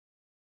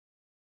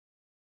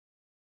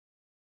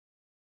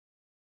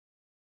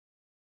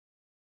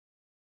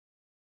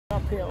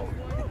kill.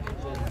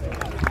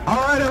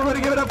 All right,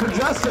 everybody give it up for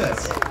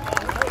Justice.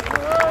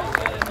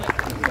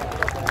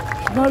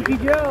 Smokey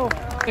Joe.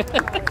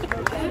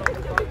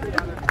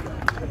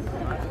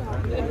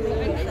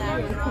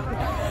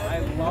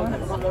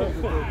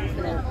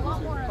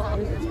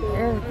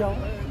 Air's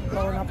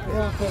going up the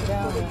hill, sit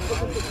down.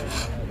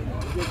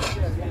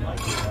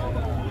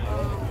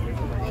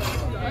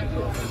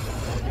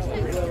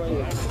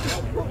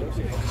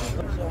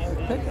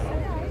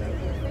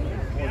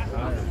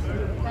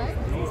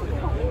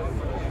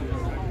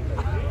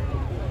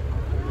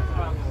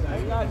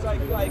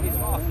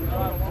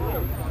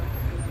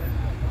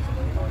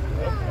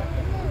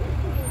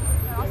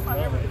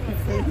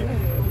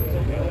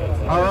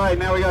 All right,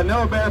 now we got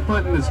Noah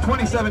Barefoot in his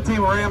 2017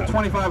 Ram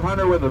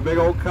 2500 with a big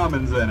old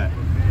Cummins in it.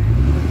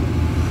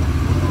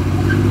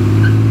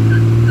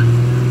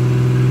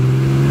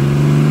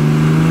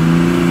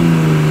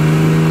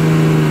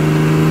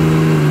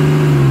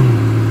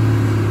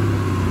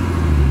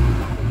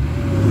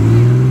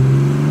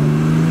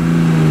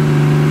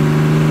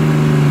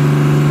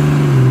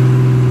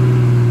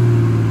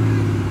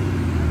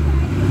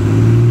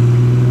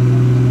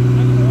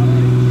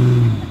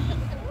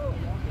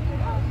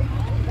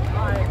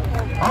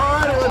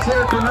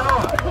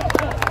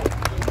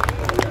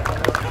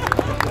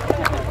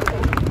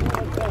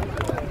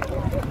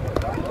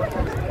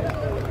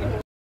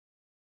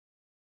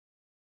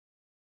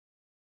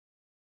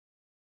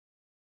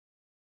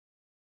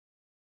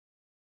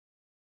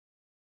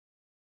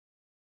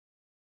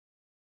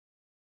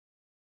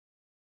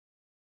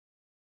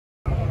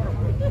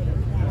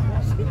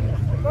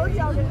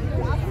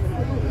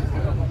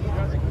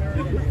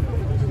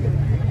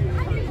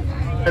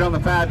 Right on the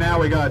pad now,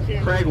 we got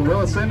Craig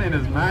Willison in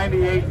his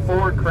 98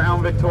 Ford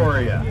Crown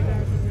Victoria.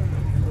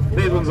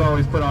 These ones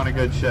always put on a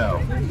good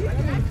show.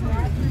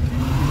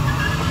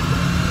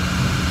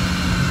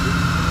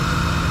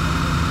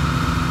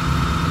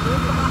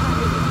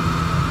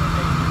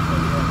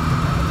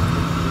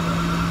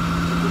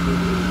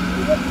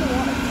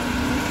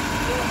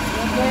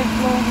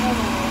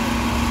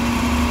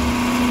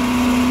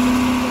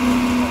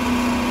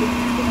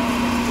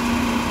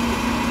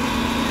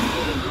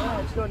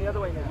 It's going the other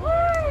way now.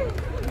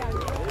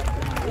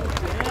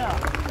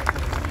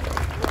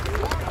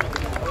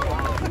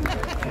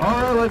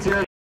 All right, let's hear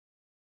it.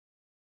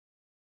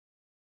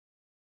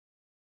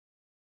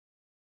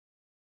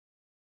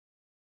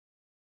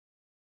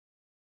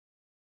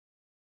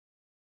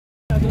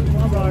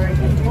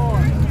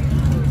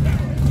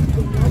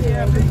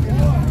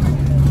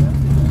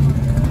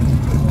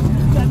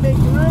 That big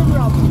room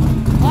rubber.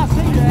 I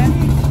see that.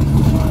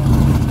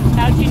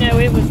 How'd you know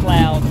it was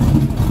loud?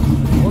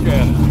 Look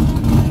at it.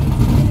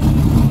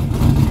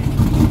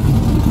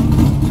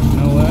 You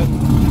know that?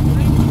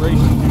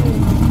 Racing fuel.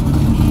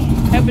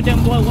 Hope it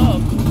doesn't blow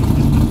up.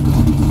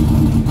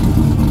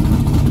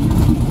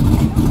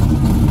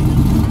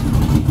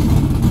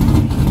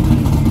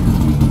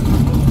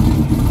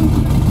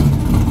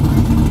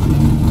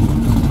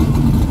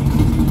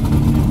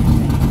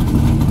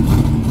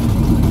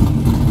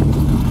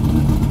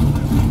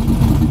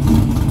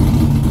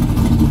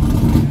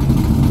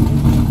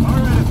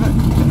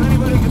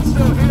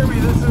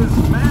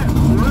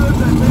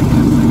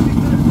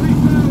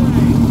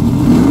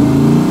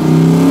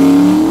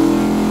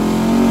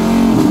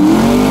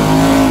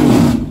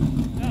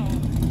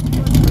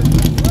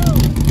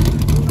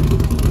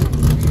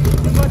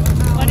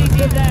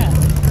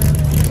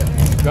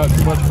 Got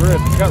too much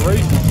grip. It's got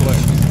racing flex.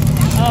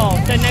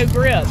 Oh, so no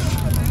grip.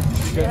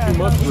 It's got too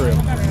much grip.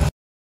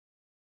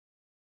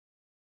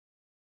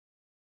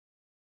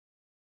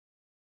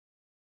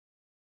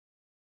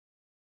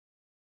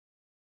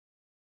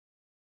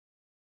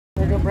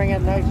 They're going to bring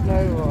that nice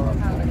snow.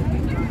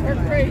 They're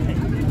crazy.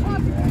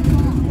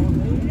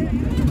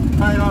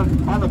 All right,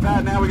 on the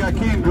pad now, we got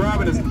Ken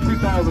Grubb in his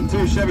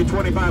 2002 Chevy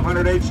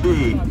 2500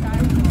 HD.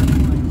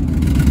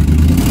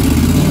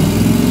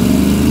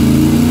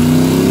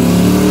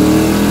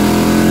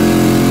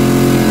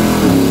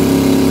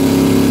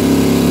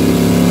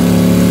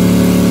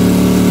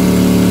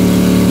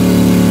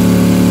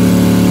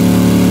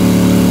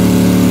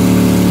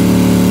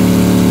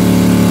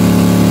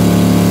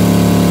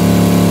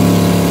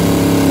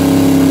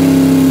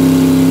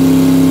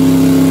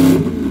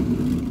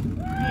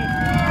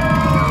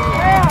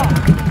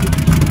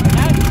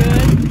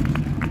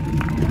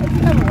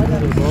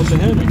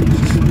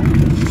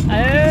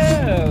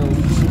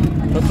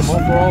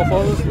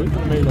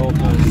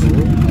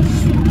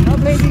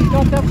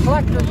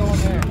 Collectors on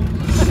there.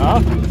 Huh?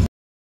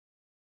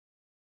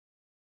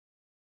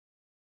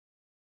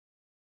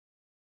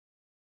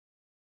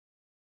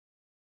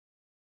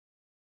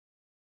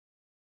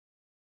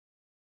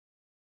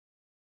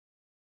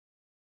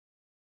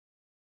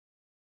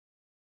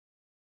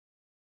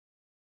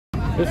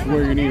 This is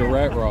where you need a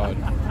rat rod.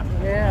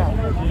 Yeah.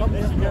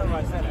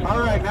 All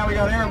right, now we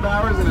got Aaron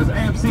Bowers and his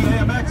AMC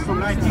AMX from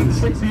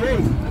 1968.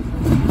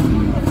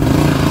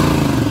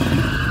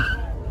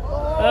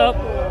 Up.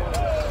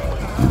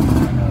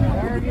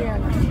 There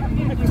again.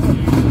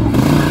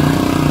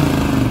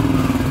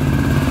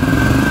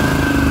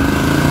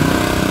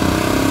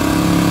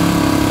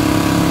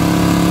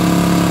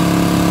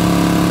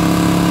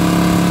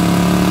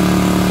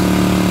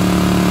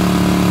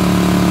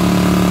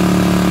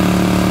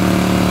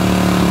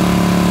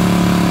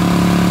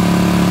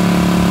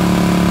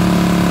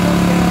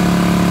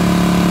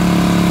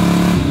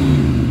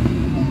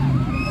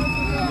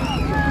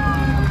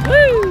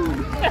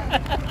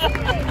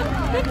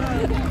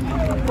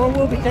 Well,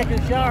 we'll be taking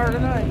a shower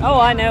tonight. Oh,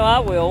 I know I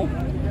will.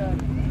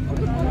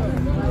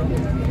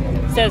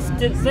 It says How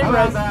zero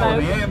about that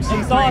one? smoke, The AMC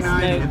exhaust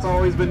 390, smoke. it's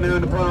always been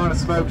known to put on a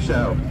smoke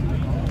show.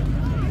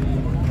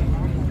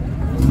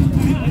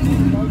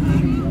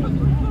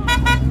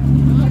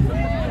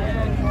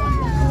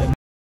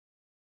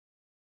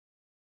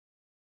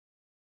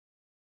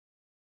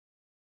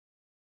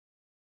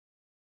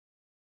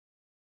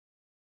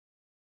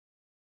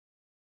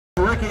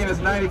 Ricky and his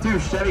 92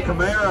 Chevy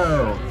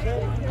Camaro.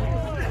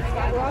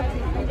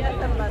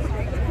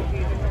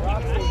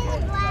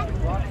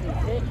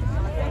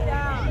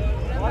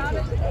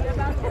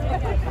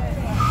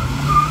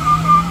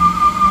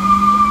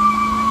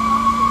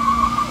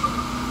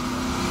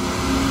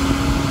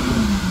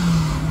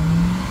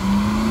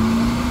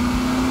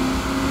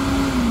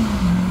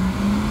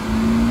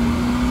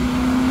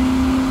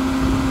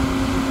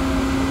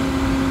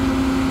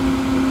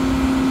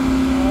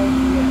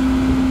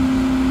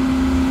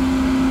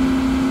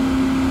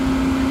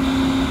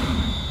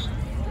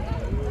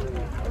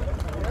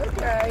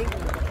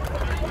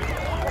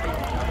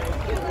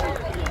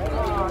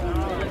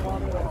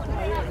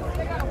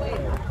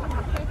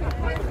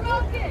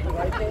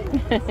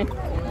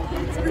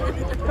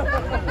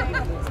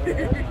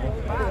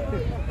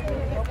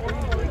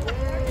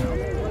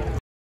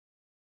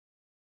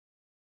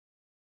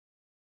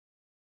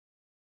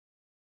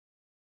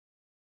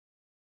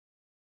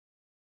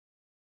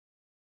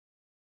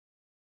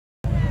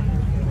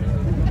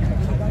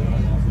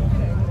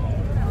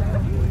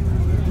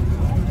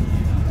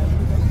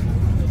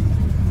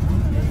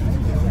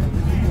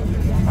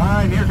 All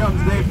right, here comes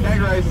Dave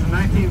Kegrice's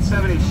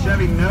 1970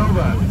 Chevy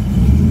Nova.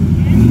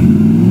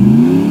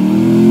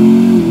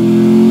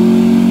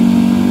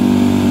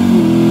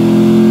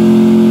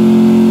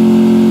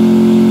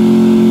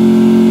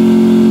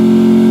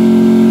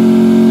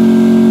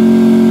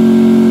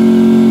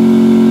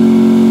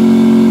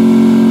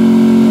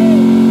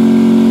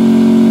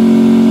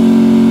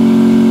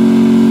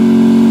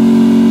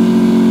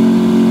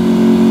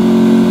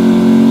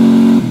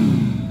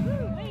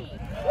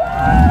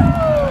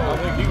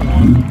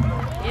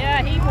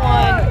 Yeah, he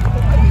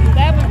won.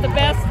 That was the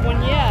best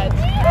one yet.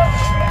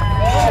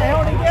 Where the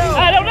hell did he go?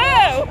 I don't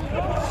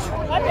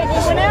know. I think he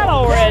went out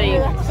already. You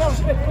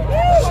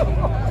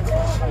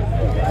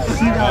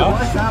guys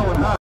like that one,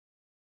 huh?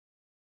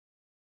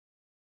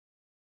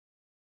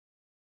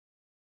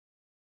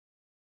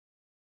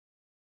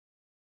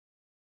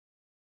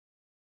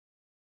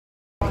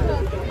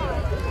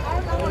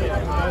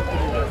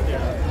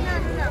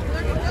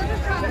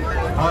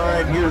 All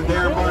right, here's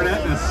Darren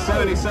Barnett and his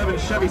 77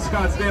 Chevy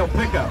Scottsdale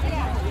pickup.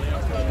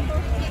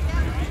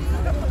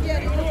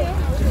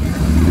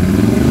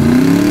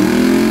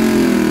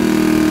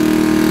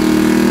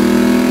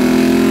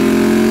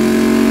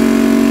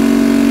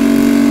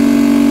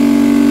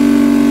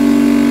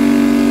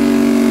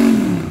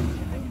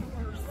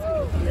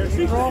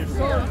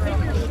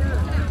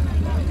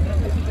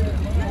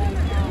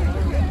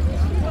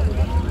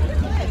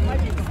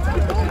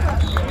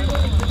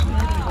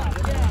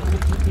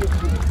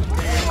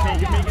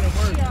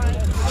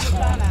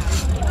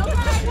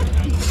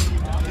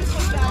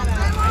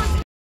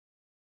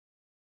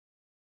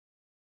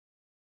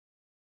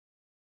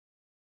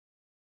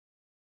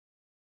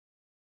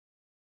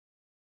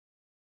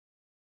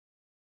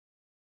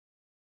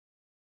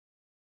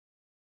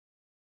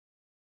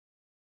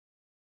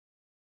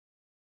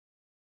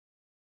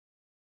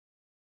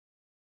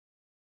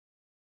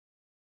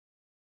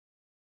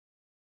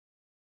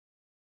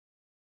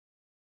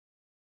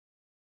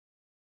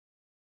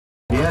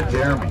 Yeah,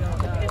 Jeremy.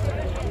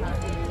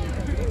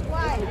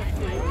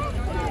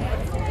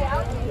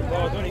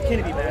 Oh, don't you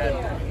can't be bad.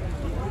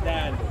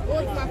 Dad.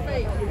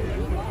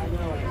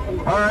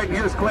 All right, and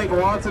here's Clayton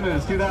Watson and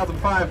his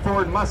 2005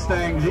 Ford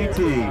Mustang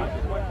GT.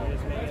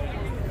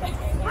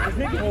 Just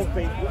make it whole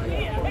face.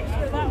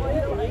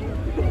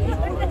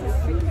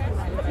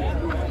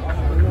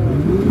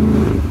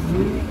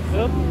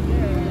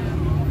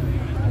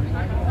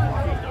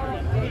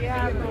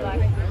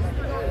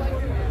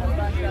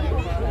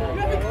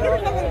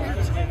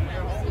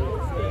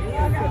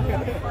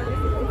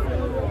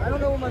 I don't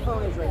know where my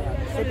phone is right now.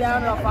 Sit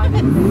down and I'll find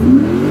it.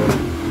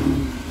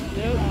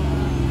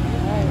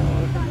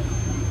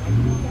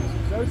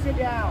 Go sit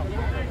down.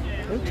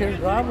 Who turned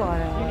drive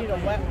line out? You need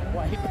a wet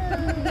wipe.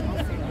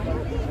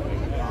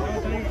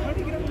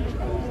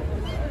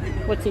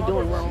 What's he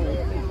doing wrong?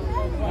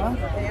 Huh?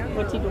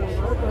 What's he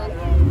doing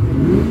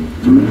wrong?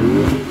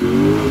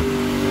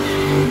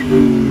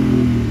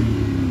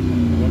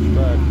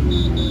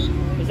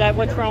 Is that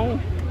what's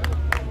wrong?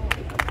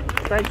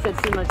 Greg said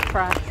too much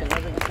traction.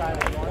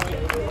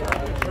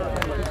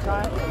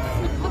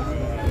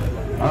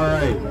 All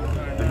right,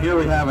 and here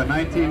we have a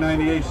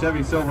 1998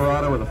 Chevy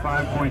Silverado with a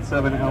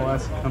 5.7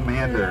 LS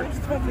Commander in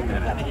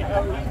it.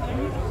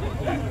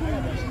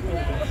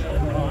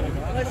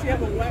 Unless you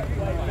have a wet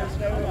wipe, there's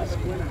no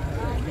squint.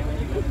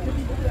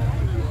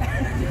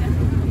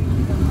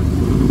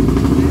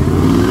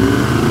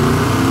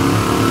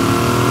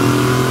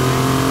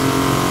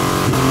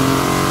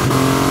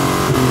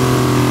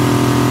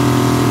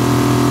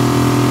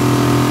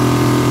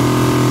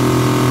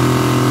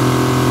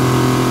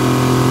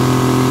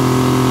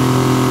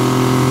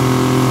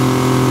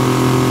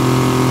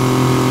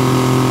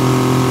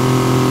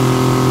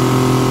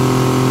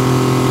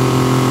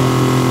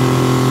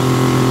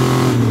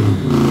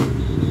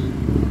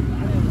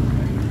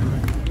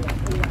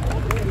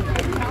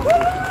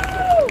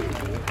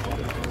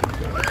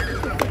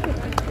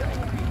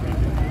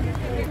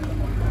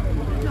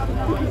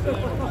 I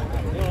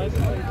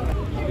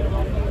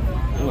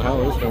don't know how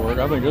this is gonna work.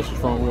 I think this is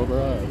front wheel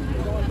drive.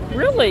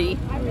 Really?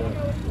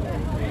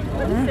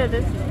 Yeah. He said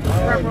this is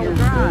front wheel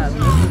drive.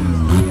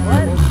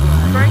 What?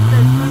 Frank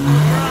says front wheel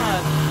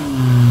drive.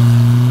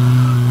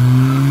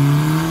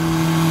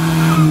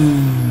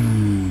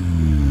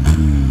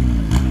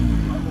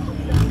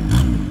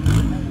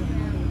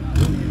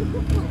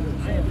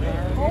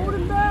 Hold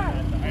him back.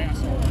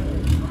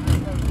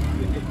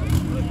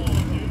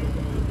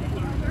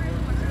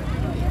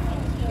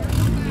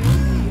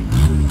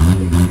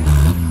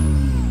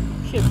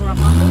 Shit, right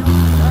behind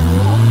him.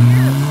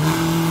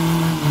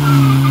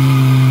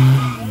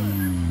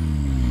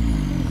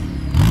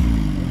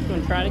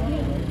 Gonna try it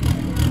again.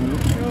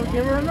 We'll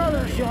give her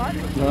another shot.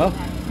 Well,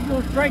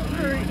 Go straight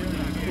through.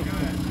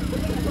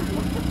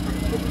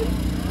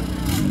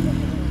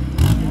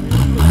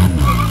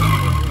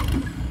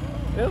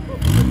 Oop.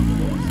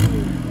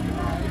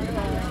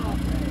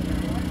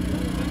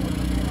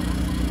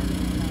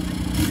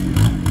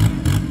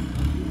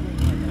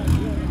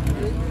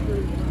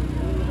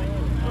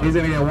 He's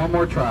gonna get one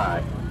more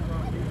try.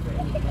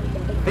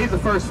 He's the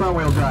first front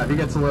wheel drive. He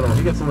gets a little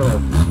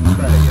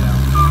credit, you know.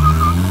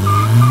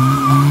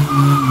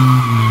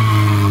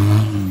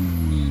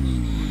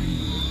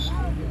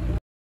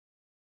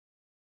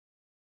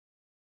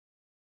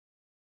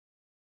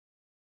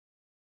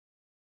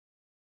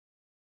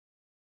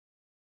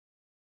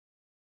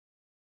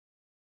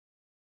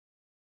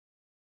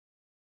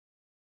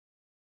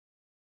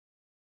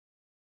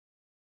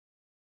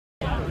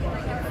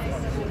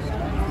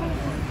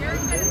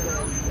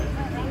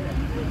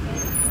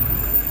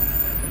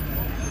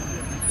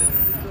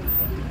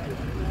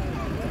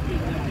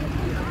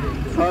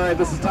 All right,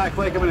 this is Ty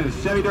Clay coming in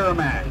his Chevy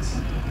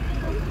Duramax.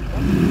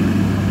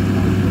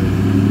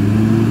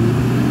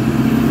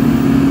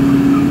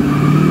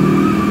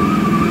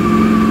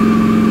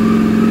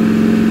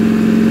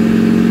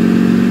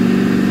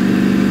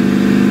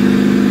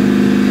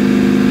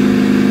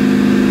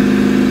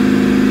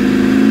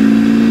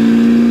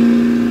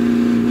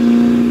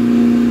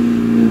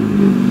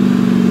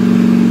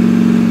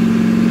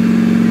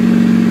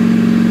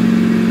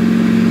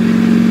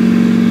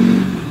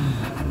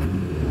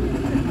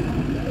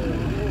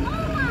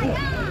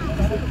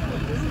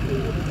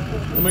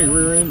 how many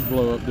rear ends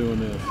blow up doing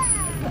this?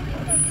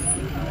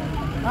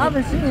 I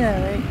haven't seen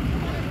any.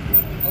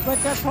 I bet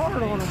that's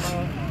hard on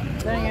them,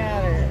 thing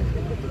out of here.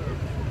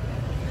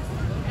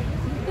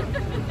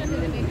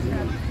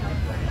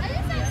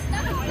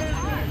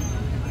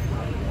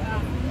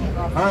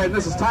 All right,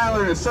 this is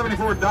Tyler in his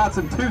 74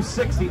 Datsun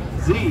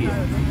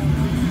 260Z.